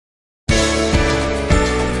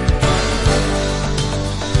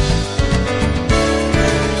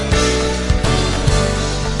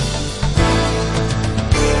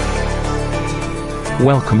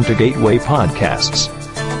Welcome to Gateway Podcasts.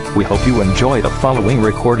 We hope you enjoy the following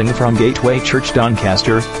recording from Gateway Church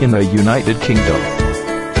Doncaster in the United Kingdom.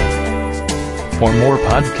 For more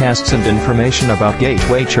podcasts and information about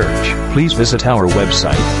Gateway Church, please visit our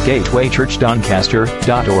website,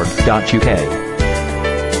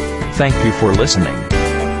 gatewaychurchdoncaster.org.uk. Thank you for listening.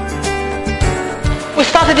 We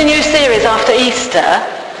started a new series after Easter,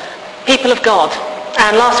 People of God.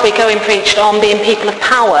 And last week Owen preached on being people of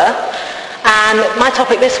power. And my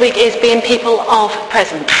topic this week is being people of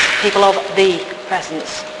presence, people of the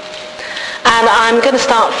presence. And I'm going to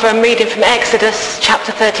start from reading from Exodus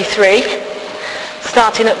chapter 33,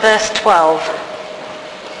 starting at verse 12.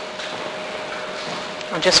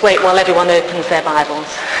 I'll just wait while everyone opens their Bibles.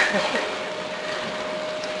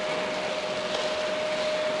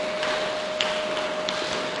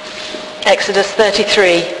 Exodus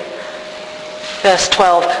 33, verse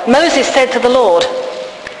 12. Moses said to the Lord,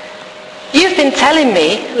 "You've been telling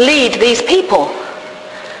me, lead these people,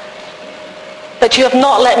 but you have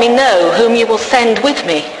not let me know whom you will send with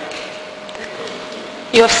me.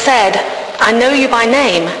 You have said, I know you by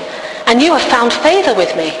name, and you have found favor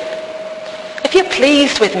with me. If you're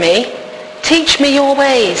pleased with me, teach me your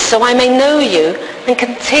ways so I may know you and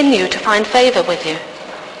continue to find favor with you.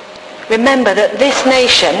 Remember that this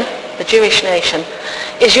nation, the Jewish nation,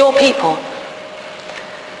 is your people."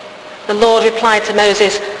 The Lord replied to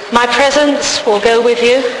Moses, "My presence will go with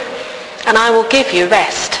you, and I will give you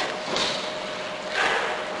rest."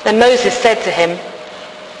 Then Moses said to him,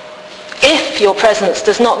 "If your presence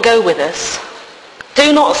does not go with us,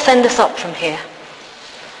 do not send us up from here.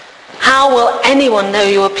 How will anyone know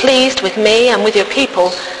you are pleased with me and with your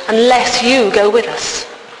people unless you go with us?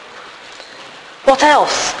 What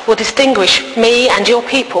else will distinguish me and your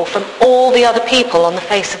people from all the other people on the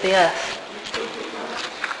face of the earth?"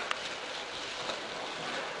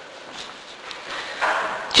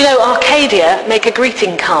 Do you know, Arcadia make a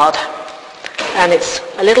greeting card, and it's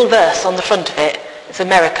a little verse on the front of it. It's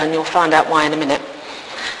American, you'll find out why in a minute.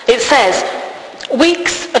 It says,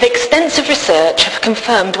 "Weeks of extensive research have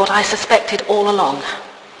confirmed what I suspected all along,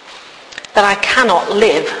 that I cannot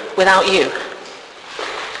live without you.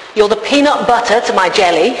 You're the peanut butter to my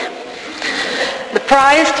jelly, the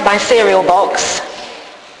prize to my cereal box.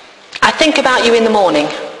 I think about you in the morning.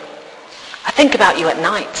 I think about you at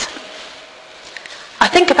night. I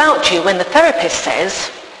think about you when the therapist says,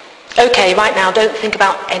 okay, right now don't think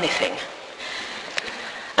about anything.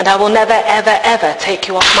 And I will never, ever, ever take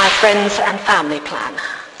you off my friends and family plan."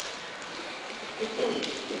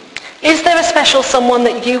 Is there a special someone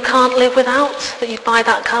that you can't live without, that you'd buy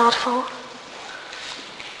that card for?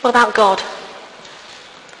 What about God?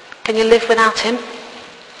 Can you live without him?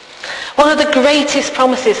 One of the greatest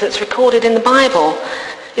promises that's recorded in the Bible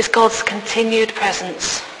is God's continued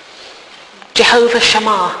presence. Jehovah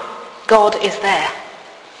Shammah, God is there.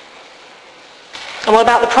 And what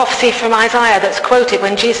about the prophecy from Isaiah that's quoted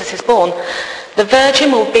when Jesus is born? "The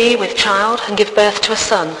virgin will be with child and give birth to a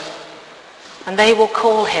son, and they will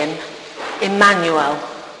call him Emmanuel,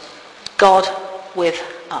 God with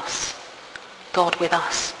us." God with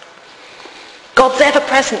us. God's ever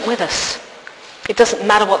present with us. It doesn't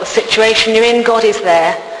matter what the situation you're in, God is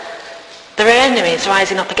there. There are enemies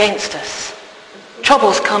rising up against us.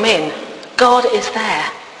 Troubles come in. God is there.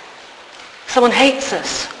 Someone hates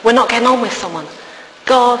us. We're not getting on with someone.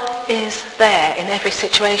 God is there in every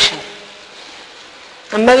situation.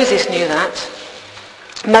 And Moses knew that.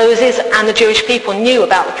 Moses and the Jewish people knew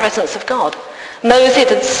about the presence of God.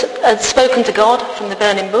 Moses had spoken to God from the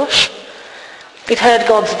burning bush. He'd heard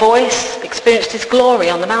God's voice, experienced his glory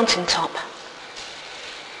on the mountaintop.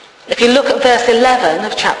 If you look at verse 11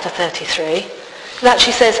 of chapter 33, it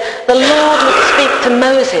actually says, "The Lord would speak to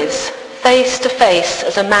Moses face to face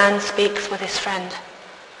as a man speaks with his friend."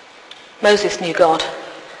 Moses knew God.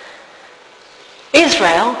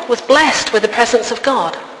 Israel was blessed with the presence of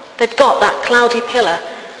God. They'd got that cloudy pillar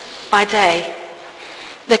by day.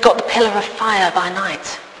 They'd got the pillar of fire by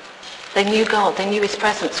night. They knew God. They knew his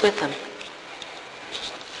presence with them.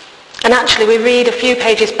 And actually we read a few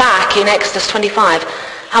pages back in Exodus 25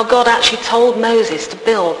 how God actually told Moses to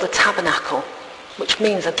build the tabernacle, which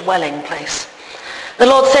means a dwelling place. The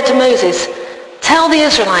Lord said to Moses, "Tell the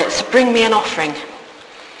Israelites to bring me an offering.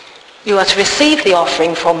 You are to receive the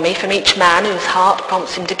offering from me from each man whose heart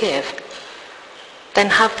prompts him to give. Then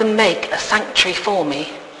have them make a sanctuary for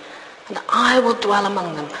me, and I will dwell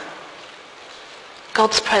among them."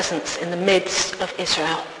 God's presence in the midst of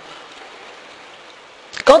Israel.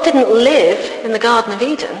 God didn't live in the Garden of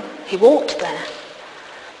Eden. He walked there.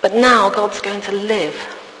 But now God's going to live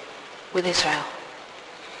with Israel.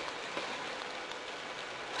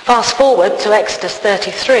 Fast forward to Exodus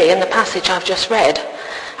 33 in the passage I've just read,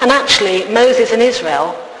 and actually Moses and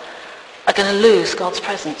Israel are going to lose God's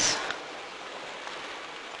presence.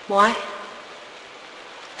 Why?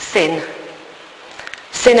 Sin.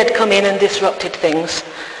 Sin had come in and disrupted things.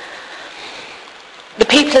 The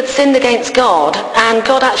people had sinned against God, and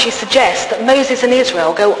God actually suggests that Moses and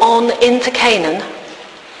Israel go on into Canaan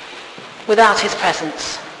without his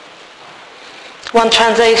presence. One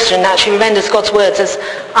translation actually renders God's words as,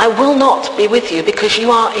 "I will not be with you because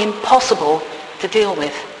you are impossible to deal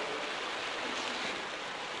with."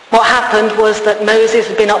 What happened was that Moses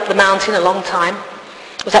had been up the mountain a long time.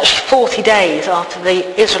 It was actually 40 days after the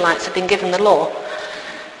Israelites had been given the law,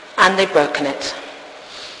 and they'd broken it.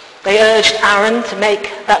 They urged Aaron to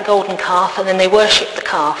make that golden calf, and then they worshipped the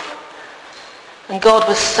calf. And God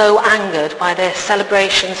was so angered by their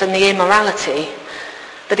celebrations and the immorality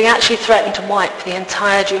that he actually threatened to wipe the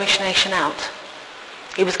entire Jewish nation out.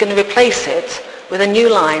 He was going to replace it with a new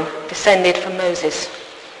line descended from Moses,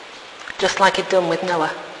 just like he'd done with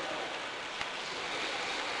Noah.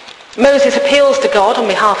 Moses appeals to God on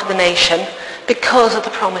behalf of the nation because of the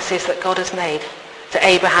promises that God has made to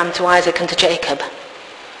Abraham, to Isaac, and to Jacob.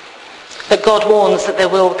 But God warns that there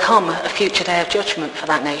will come a future day of judgment for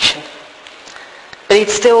that nation. But he'd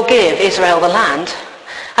still give Israel the land,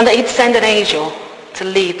 and that he'd send an angel to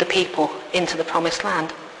lead the people into the promised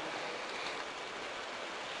land.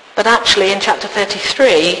 But actually in chapter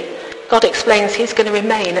 33, God explains he's going to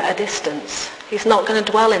remain at a distance. He's not going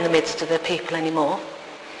to dwell in the midst of the people anymore.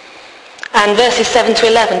 And verses 7 to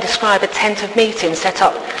 11 describe a tent of meeting set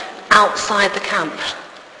up outside the camp.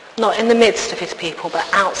 Not in the midst of his people, but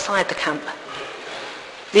outside the camp.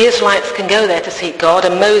 The Israelites can go there to seek God,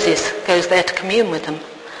 and Moses goes there to commune with them.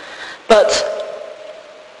 But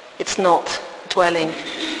it's not dwelling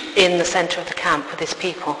in the centre of the camp with his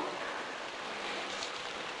people.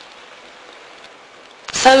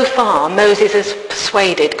 So far, Moses has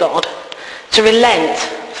persuaded God to relent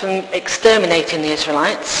from exterminating the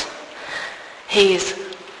Israelites. He's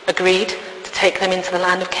agreed to take them into the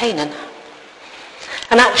land of Canaan.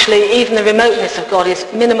 And actually, even the remoteness of God is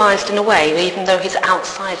minimized in a way, even though he's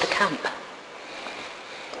outside the camp.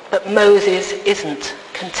 But Moses isn't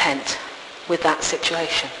content with that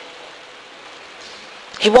situation.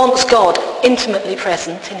 He wants God intimately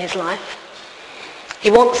present in his life.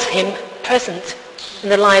 He wants him present in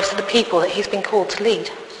the lives of the people that he's been called to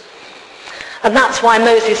lead. And that's why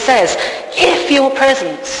Moses says, if your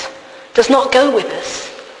presence does not go with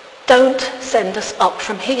us, don't send us up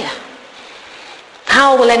from here.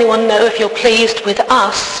 How will anyone know if you're pleased with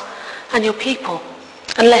us and your people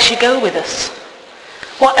unless you go with us?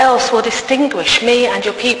 What else will distinguish me and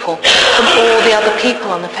your people from all the other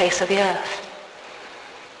people on the face of the earth?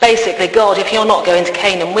 Basically, God, if you're not going to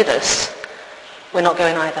Canaan with us, we're not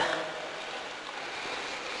going either.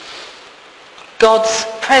 God's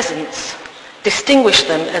presence distinguished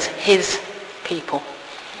them as his people.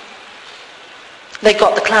 They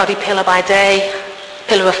got the cloudy pillar by day,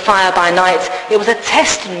 pillar of fire by night. It was a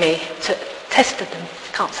testing them,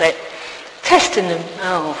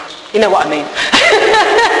 oh, you know what I mean.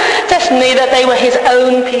 Testimony that they were his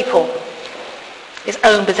own people, his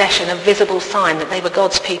own possession, a visible sign that they were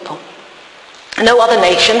God's people. No other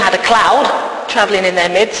nation had a cloud travelling in their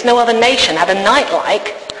midst. No other nation had a night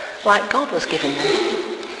like God was giving them.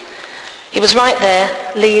 He was right there,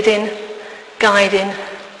 leading, guiding,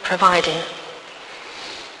 providing.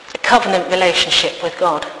 A covenant relationship with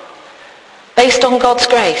God, based on God's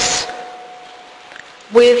grace.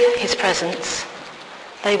 With his presence,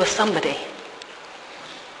 they were somebody.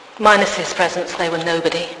 Minus his presence, they were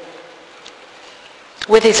nobody.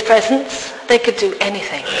 With his presence, they could do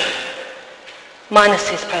anything. Minus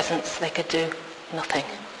his presence, they could do nothing.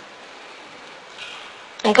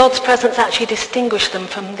 And God's presence actually distinguished them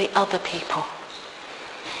from the other people.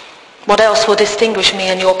 What else will distinguish me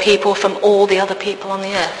and your people from all the other people on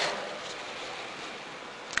the earth?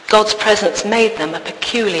 God's presence made them a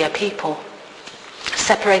peculiar people,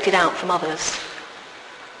 separated out from others.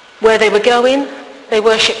 Where they were going, they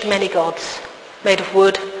worshipped many gods, made of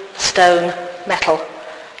wood, stone, metal,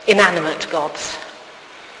 inanimate gods.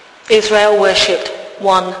 Israel worshipped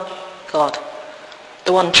one God,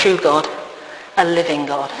 the one true God, a living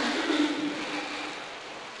God.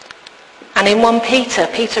 And in 1 Peter,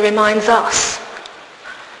 Peter reminds us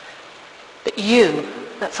that you,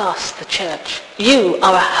 that's us, the church, you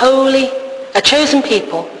are a chosen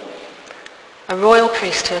people, a royal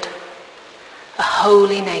priesthood, a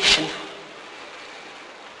holy nation,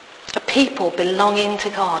 a people belonging to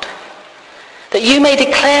God, that you may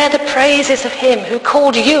declare the praises of him who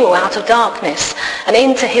called you out of darkness and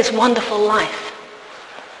into his wonderful life.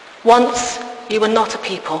 Once you were not a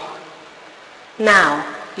people.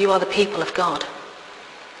 Now you are the people of God.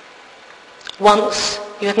 Once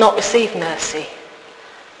you had not received mercy,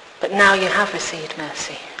 but now you have received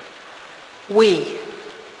mercy. We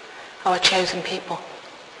are a chosen people.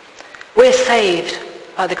 We're saved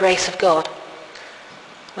by the grace of God.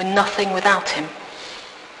 We're nothing without him.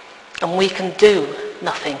 And we can do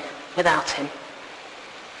nothing without him.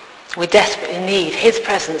 We desperately need his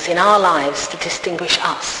presence in our lives to distinguish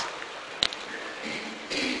us.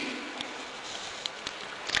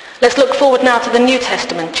 Let's look forward now to the New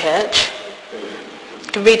Testament church.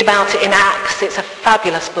 You can read about it in Acts. It's a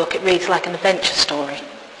fabulous book. It reads like an adventure story.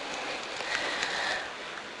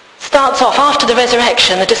 Starts off after the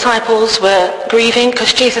resurrection. The disciples were grieving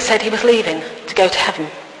because Jesus said he was leaving to go to heaven.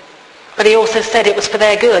 But he also said it was for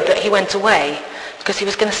their good that he went away, because he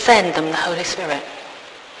was going to send them the Holy Spirit.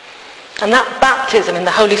 And that baptism in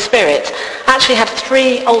the Holy Spirit actually had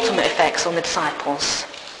three ultimate effects on the disciples.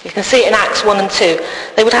 You can see it in Acts 1 and 2.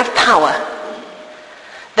 They would have power.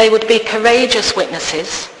 They would be courageous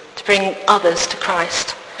witnesses to bring others to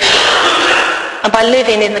Christ. And by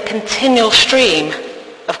living in the continual stream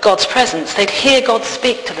of God's presence, they'd hear God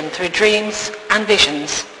speak to them through dreams and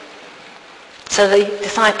visions. So the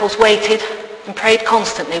disciples waited and prayed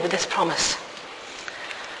constantly with this promise.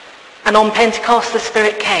 And on Pentecost, the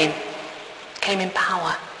Spirit came in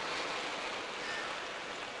power.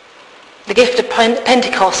 The gift of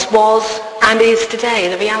Pentecost was and is today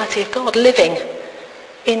the reality of God living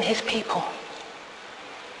in his people.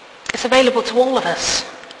 It's available to all of us.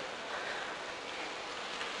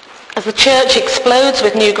 As the church explodes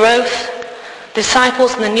with new growth, the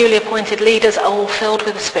disciples and the newly appointed leaders are all filled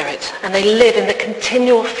with the Spirit, and they live in the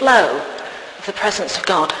continual flow of the presence of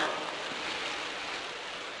God.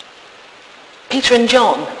 Peter and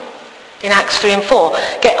John in Acts 3 and 4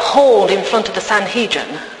 get hauled in front of the Sanhedrin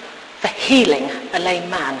for healing a lame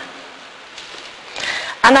man.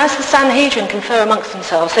 And as the Sanhedrin confer amongst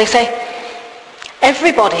themselves, they say,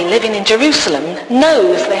 everybody living in Jerusalem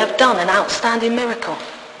knows they have done an outstanding miracle.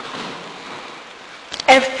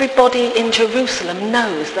 Everybody in Jerusalem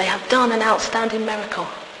knows they have done an outstanding miracle.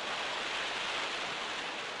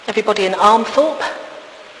 Everybody in Armthorpe,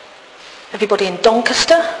 everybody in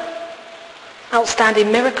Doncaster,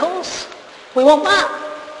 outstanding miracles. We want that.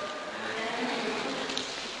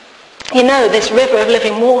 You know, this river of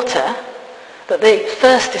living water that the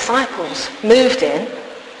first disciples moved in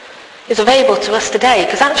is available to us today,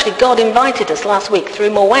 because actually God invited us last week through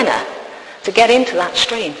Morwenna to get into that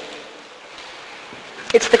stream.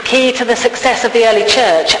 It's the key to the success of the early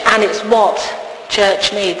church, and it's what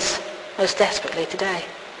church needs most desperately today.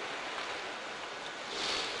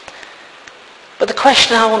 But the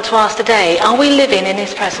question I want to ask today, are we living in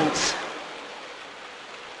his presence?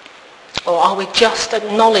 Or are we just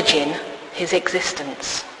acknowledging his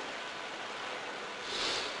existence?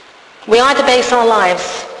 We either base our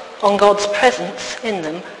lives on God's presence in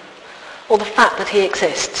them, or the fact that he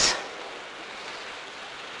exists.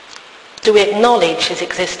 Do we acknowledge his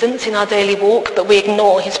existence in our daily walk, but we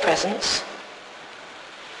ignore his presence?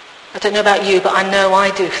 I don't know about you, but I know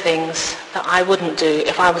I do things that I wouldn't do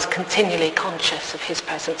if I was continually conscious of his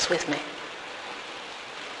presence with me.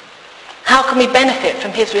 How can we benefit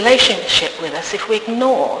from his relationship with us if we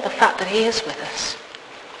ignore the fact that he is with us?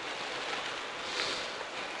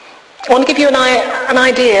 I want to give you an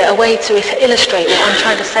idea, a way to illustrate what I'm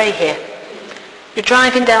trying to say here. You're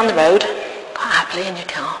driving down the road, quite happily in your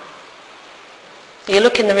car. You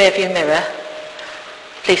look in the rearview mirror,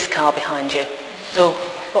 police car behind you. Oh,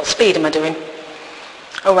 what speed am I doing?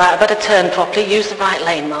 All right, I better turn properly, use the right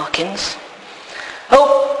lane markings.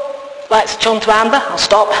 Oh, lights switch on to amber, I'll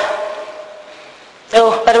stop.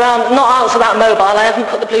 Oh, better not answer that mobile, I haven't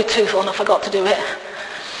put the Bluetooth on, I forgot to do it.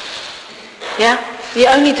 Yeah?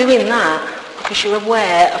 You're only doing that because you're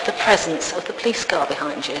aware of the presence of the police car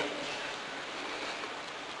behind you.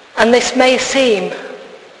 And this may seem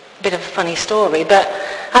a bit of a funny story, but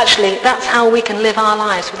actually that's how we can live our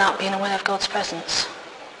lives without being aware of God's presence.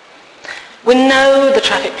 We know the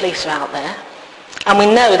traffic police are out there, and we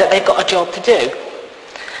know that they've got a job to do.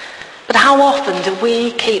 But how often do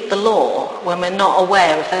we keep the law when we're not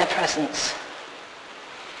aware of their presence?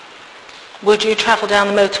 Would you travel down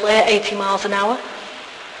the motorway at 80 miles an hour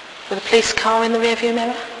with a police car in the rearview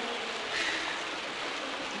mirror?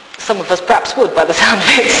 Some of us perhaps would, by the sound of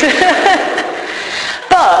it.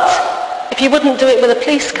 But if you wouldn't do it with a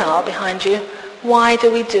police car behind you, why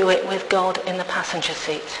do we do it with God in the passenger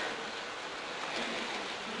seat?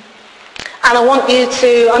 And I want you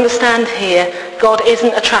to understand here, God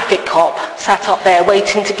isn't a traffic cop sat up there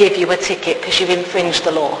waiting to give you a ticket because you've infringed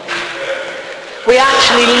the law. We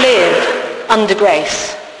actually live under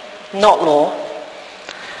grace, not law.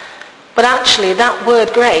 But actually that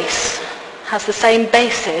word grace has the same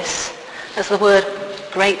basis as the word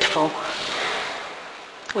grateful.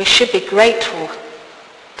 We should be grateful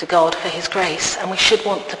to God for his grace, and we should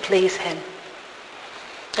want to please him.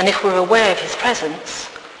 And if we're aware of his presence,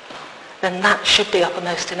 then that should be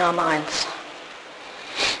uppermost in our minds.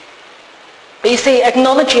 But you see,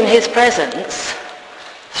 acknowledging his presence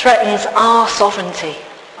threatens our sovereignty,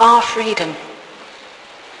 our freedom.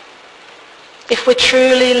 If we're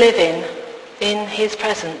truly living in his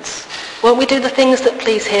presence, won't we do the things that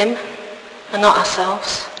please him and not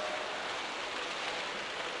ourselves?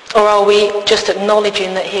 Or are we just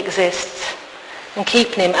acknowledging that he exists and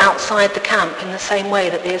keeping him outside the camp in the same way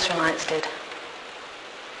that the Israelites did?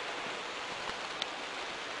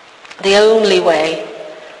 The only way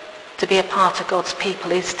to be a part of God's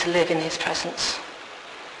people is to live in his presence.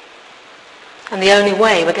 And the only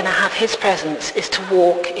way we're going to have his presence is to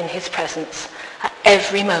walk in his presence at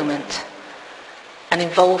every moment and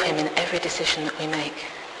involve him in every decision that we make.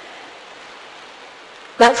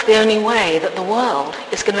 That's the only way that the world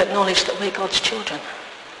is going to acknowledge that we're God's children.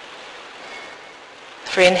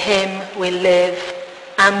 For in him we live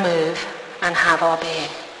and move and have our being.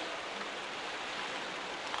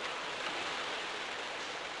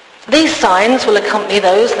 These signs will accompany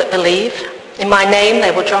those that believe. In my name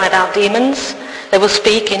they will drive out demons. They will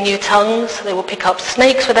speak in new tongues. They will pick up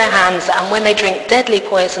snakes with their hands. And when they drink deadly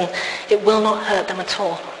poison, it will not hurt them at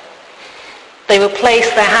all. They will place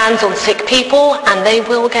their hands on sick people and they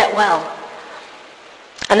will get well.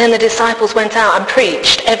 And then the disciples went out and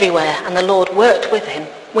preached everywhere, and the Lord worked with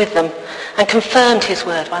them, and confirmed his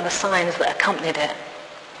word by the signs that accompanied it.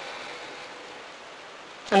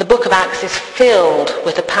 And the book of Acts is filled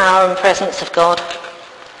with the power and presence of God.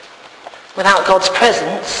 Without God's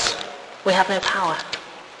presence, we have no power.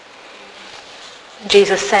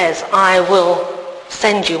 Jesus says, I will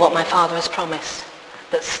send you what my Father has promised,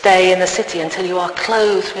 but stay in the city until you are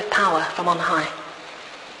clothed with power from on high.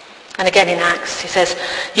 And again in Acts, he says,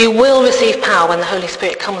 you will receive power when the Holy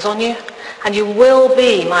Spirit comes on you, and you will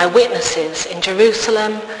be my witnesses in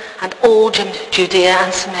Jerusalem and all Judea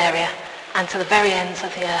and Samaria, and to the very ends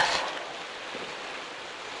of the earth.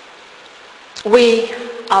 We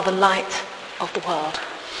are the light of the world.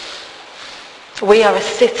 We are a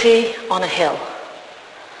city on a hill.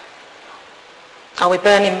 Are we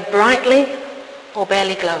burning brightly or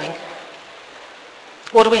barely glowing?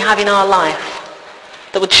 What do we have in our life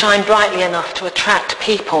that would shine brightly enough to attract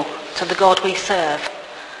people to the God we serve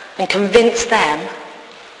and convince them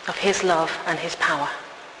of his love and his power?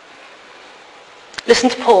 Listen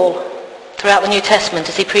to Paul throughout the New Testament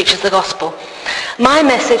as he preaches the gospel. My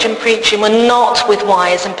message and preaching were not with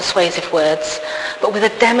wise and persuasive words, but with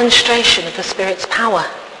a demonstration of the Spirit's power,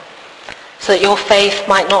 so that your faith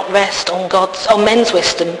might not rest on men's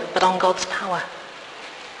wisdom, but on God's power.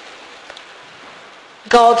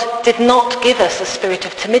 God did not give us a spirit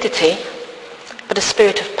of timidity, but a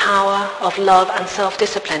spirit of power, of love and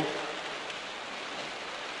self-discipline.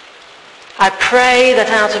 I pray that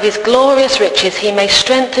out of his glorious riches he may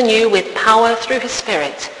strengthen you with power through his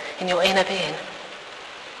Spirit in your inner being.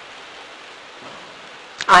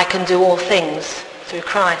 I can do all things through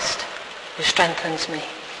Christ who strengthens me.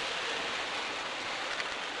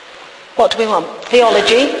 What do we want?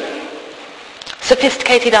 Theology,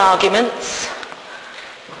 sophisticated arguments,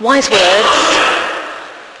 wise words,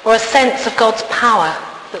 or a sense of God's power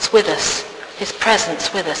that's with us, his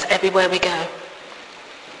presence with us everywhere we go?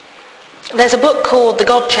 There's a book called The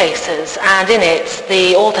God Chasers, and in it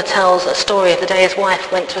the author tells a story of the day his wife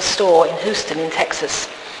went to a store in Houston in Texas.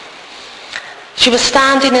 She was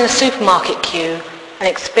standing in a supermarket queue and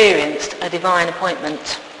experienced a divine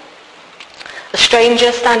appointment. A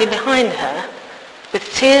stranger standing behind her,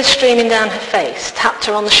 with tears streaming down her face, tapped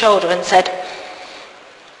her on the shoulder and said,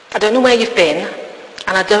 I don't know where you've been,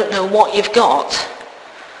 and I don't know what you've got,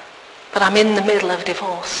 but I'm in the middle of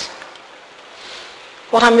divorce.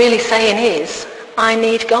 What I'm really saying is, I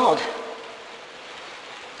need God.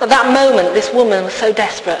 At that moment, this woman was so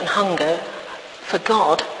desperate and hunger for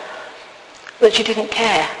God that she didn't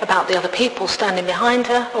care about the other people standing behind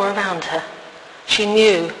her or around her. She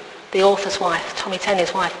knew the author's wife, Tommy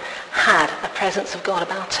Tenney's wife, had a presence of God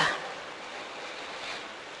about her.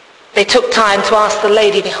 They took time to ask the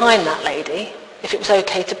lady behind that lady if it was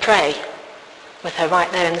okay to pray with her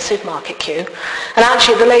right there in the supermarket queue. And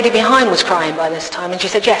actually the lady behind was crying by this time, and she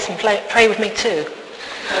said, yes, and pray with me too.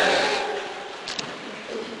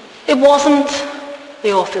 It wasn't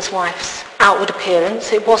the author's wife's outward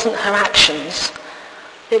appearance, it wasn't her actions.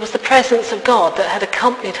 It was the presence of God that had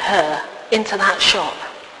accompanied her into that shop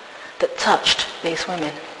that touched these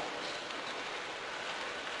women.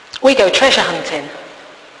 We go treasure hunting.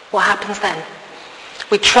 What happens then?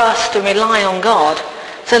 We trust and rely on God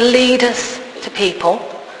to lead us to people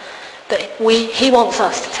that he wants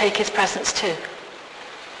us to take his presence to.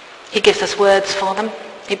 He gives us words for them.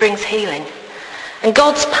 He brings healing. And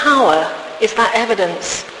God's power is that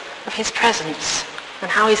evidence of his presence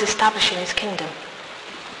and how he's establishing his kingdom.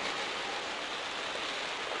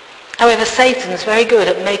 However, Satan's very good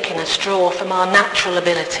at making us draw from our natural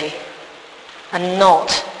ability and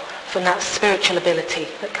not from that spiritual ability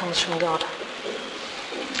that comes from God.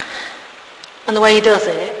 And the way he does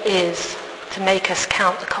it is to make us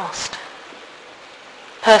count the cost.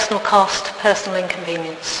 Personal cost, personal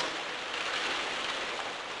inconvenience.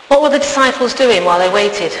 What were the disciples doing while they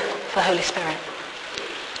waited for Holy Spirit?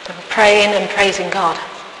 They were praying and praising God.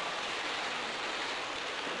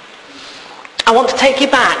 I want to take you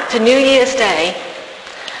back to New Year's Day,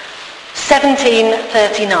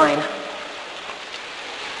 1739.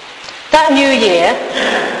 That new year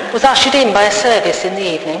was ushered in by a service in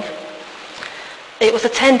the evening. It was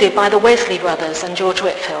attended by the Wesley brothers and George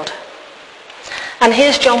Whitefield. And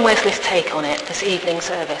here's John Wesley's take on it, this evening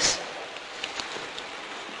service.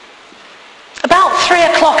 About 3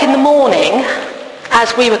 o'clock in the morning,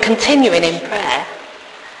 as we were continuing in prayer,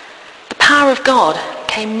 the power of God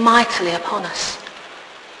came mightily upon us,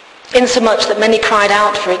 insomuch that many cried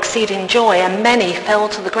out for exceeding joy, and many fell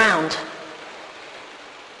to the ground.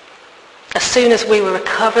 As soon as we were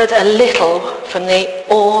recovered a little from the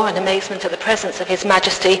awe and amazement at the presence of his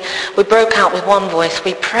majesty, we broke out with one voice,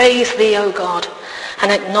 "We praise thee, O God,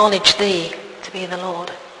 and acknowledge thee to be the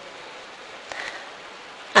Lord."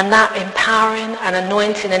 And that empowering and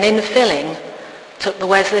anointing and infilling took the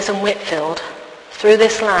Wesleys and Whitefield through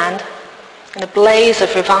this land in a blaze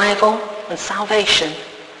of revival and salvation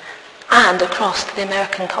and across to the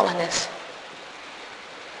American colonies.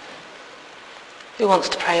 Who wants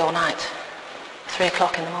to pray all night? 3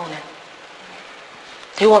 o'clock in the morning.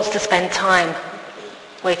 Who wants to spend time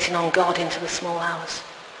waiting on God into the small hours?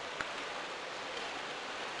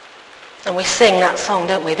 And we sing that song,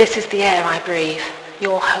 don't we? This is the air I breathe,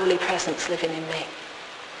 your holy presence living in me.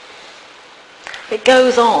 It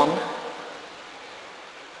goes on.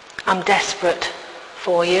 I'm desperate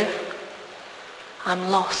for you.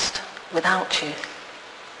 I'm lost without you.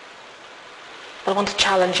 But I want to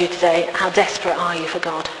challenge you today. How desperate are you for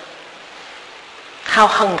God? How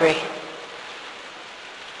hungry?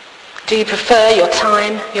 Do you prefer your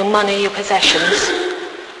time, your money, your possessions,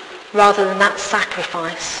 rather than that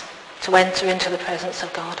sacrifice to enter into the presence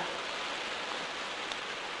of God?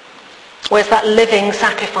 Where's that living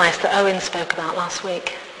sacrifice that Owen spoke about last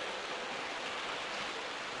week?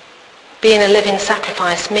 Being a living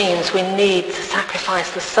sacrifice means we need to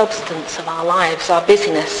sacrifice the substance of our lives, our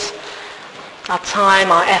busyness, our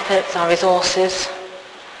time, our efforts, our resources.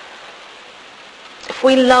 If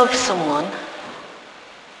we love someone,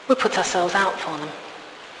 we put ourselves out for them.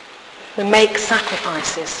 We make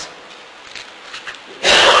sacrifices.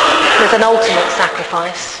 There's an ultimate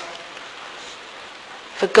sacrifice.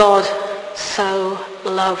 For God so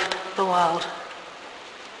loved the world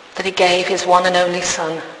that he gave his one and only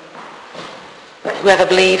Son, that whoever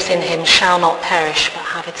believes in him shall not perish but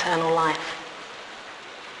have eternal life.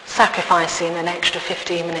 Sacrificing an extra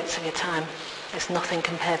 15 minutes of your time is nothing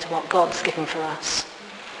compared to what God's given for us.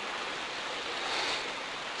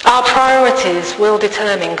 Our priorities will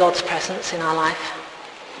determine God's presence in our life.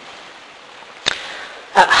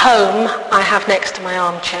 At home, I have next to my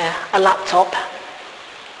armchair a laptop,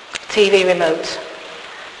 TV remote,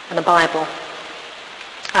 and a Bible.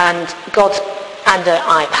 And an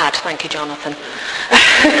iPad, thank you, Jonathan.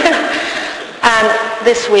 And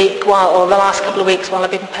this week, or the last couple of weeks while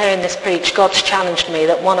I've been preparing this preach, God's challenged me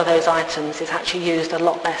that one of those items is actually used a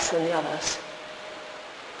lot less than the others.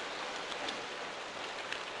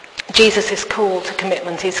 Jesus' call to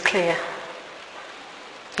commitment is clear.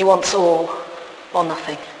 He wants all or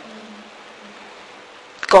nothing.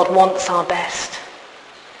 God wants our best.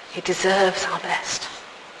 He deserves our best.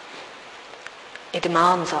 He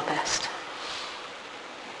demands our best.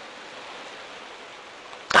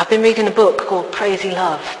 I've been reading a book called Crazy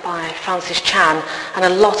Love by Francis Chan, and a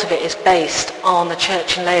lot of it is based on the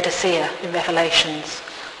church in Laodicea in Revelations,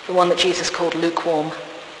 the one that Jesus called lukewarm.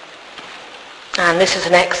 And this is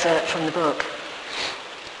an excerpt from the book.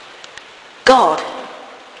 God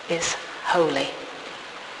is holy.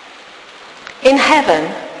 In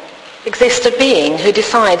heaven exists a being who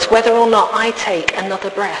decides whether or not I take another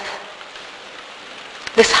breath.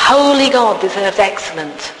 This holy God deserves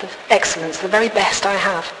excellence, the very best I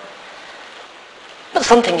have. But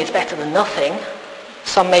something is better than nothing,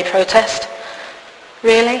 some may protest.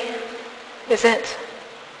 Really? Is it?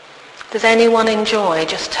 Does anyone enjoy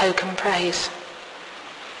just token praise?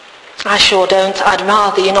 I sure don't. I'd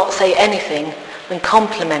rather you not say anything than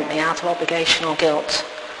compliment me out of obligation or guilt.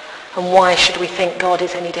 And why should we think God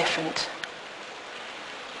is any different?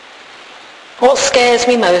 What scares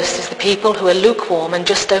me most is the people who are lukewarm and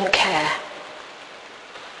just don't care.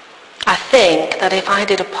 I think that if I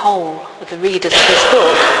did a poll with the readers of this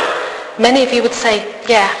book, many of you would say,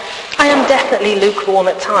 yeah, I am definitely lukewarm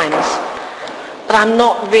at times, but I'm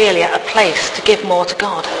not really at a place to give more to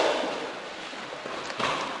God.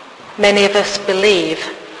 Many of us believe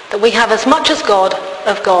that we have as much of God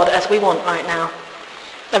as we want right now,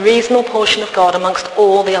 a reasonable portion of God amongst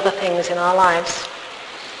all the other things in our lives.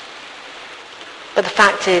 But the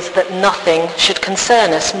fact is that nothing should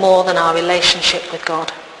concern us more than our relationship with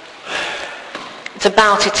God. It's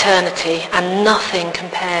about eternity, and nothing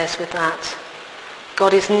compares with that.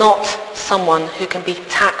 God is not someone who can be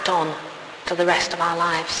tacked on to the rest of our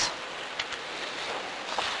lives.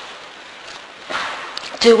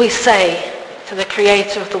 Do we say to the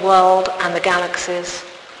creator of the world and the galaxies,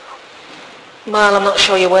 well, I'm not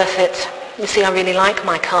sure you're worth it. You see, I really like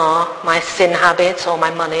my car, my sin habits, or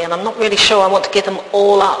my money, and I'm not really sure I want to give them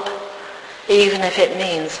all up, even if it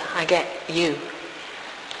means I get you.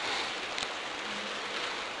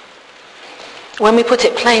 When we put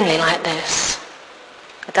it plainly like this,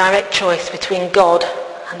 a direct choice between God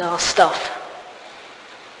and our stuff,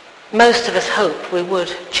 most of us hope we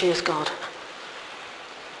would choose God.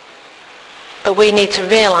 But we need to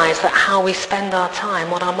realize that how we spend our time,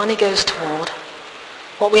 what our money goes toward,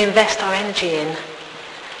 what we invest our energy in,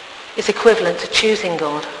 is equivalent to choosing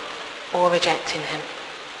God or rejecting him.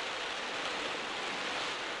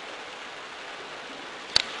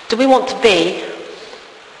 Do we want to be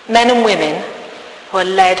men and women who are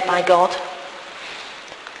led by God?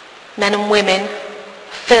 Men and women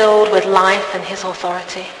filled with life and his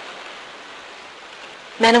authority?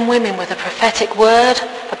 Men and women with a prophetic word,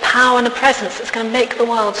 a power and a presence that's going to make the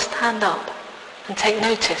world stand up and take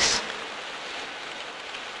notice.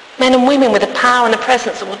 Men and women with a power and a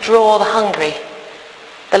presence that will draw the hungry,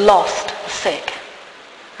 the lost, the sick,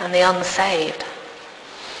 and the unsaved.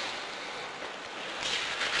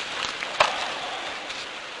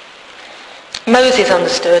 Moses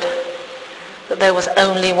understood that there was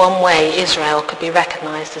only one way Israel could be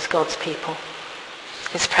recognized as God's people,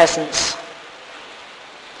 his presence.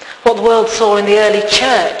 What the world saw in the early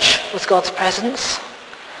church was God's presence.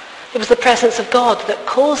 It was the presence of God that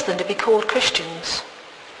caused them to be called Christians.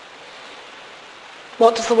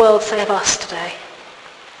 What does the world say of us today?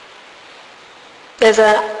 There's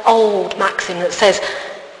an old maxim that says,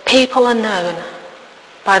 people are known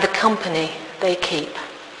by the company they keep.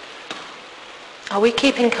 Are we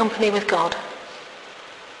keeping company with God?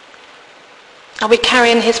 Are we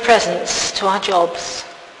carrying his presence to our jobs,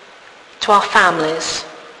 to our families,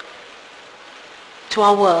 to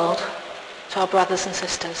our world, to our brothers and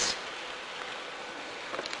sisters?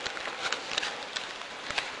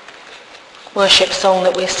 Worship song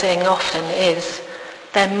that we sing often is,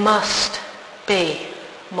 there must be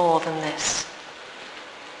more than this.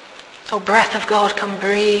 Oh, breath of God, come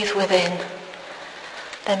breathe within.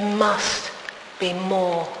 There must be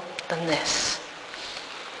more than this.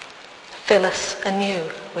 Fill us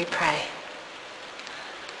anew, we pray.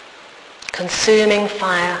 Consuming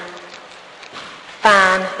fire,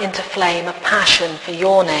 fan into flame a passion for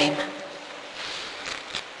your name.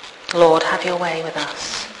 Lord, have your way with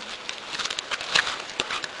us.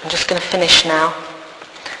 I'm just going to finish now,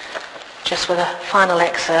 just with a final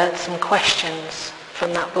excerpt, some questions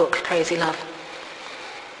from that book, Crazy Love.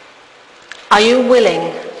 Are you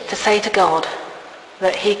willing to say to God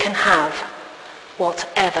that he can have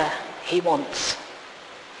whatever he wants?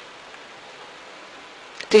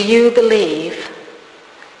 Do you believe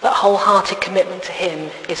that wholehearted commitment to him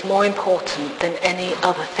is more important than any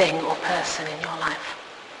other thing or person in your life?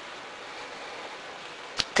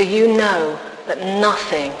 Do you know that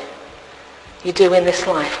nothing you do in this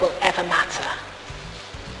life will ever matter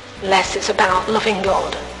unless it's about loving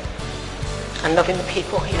God and loving the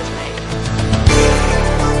people he has made?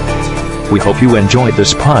 We hope you enjoyed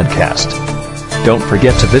this podcast. Don't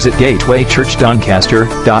forget to visit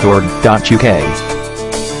gatewaychurchdoncaster.org.uk.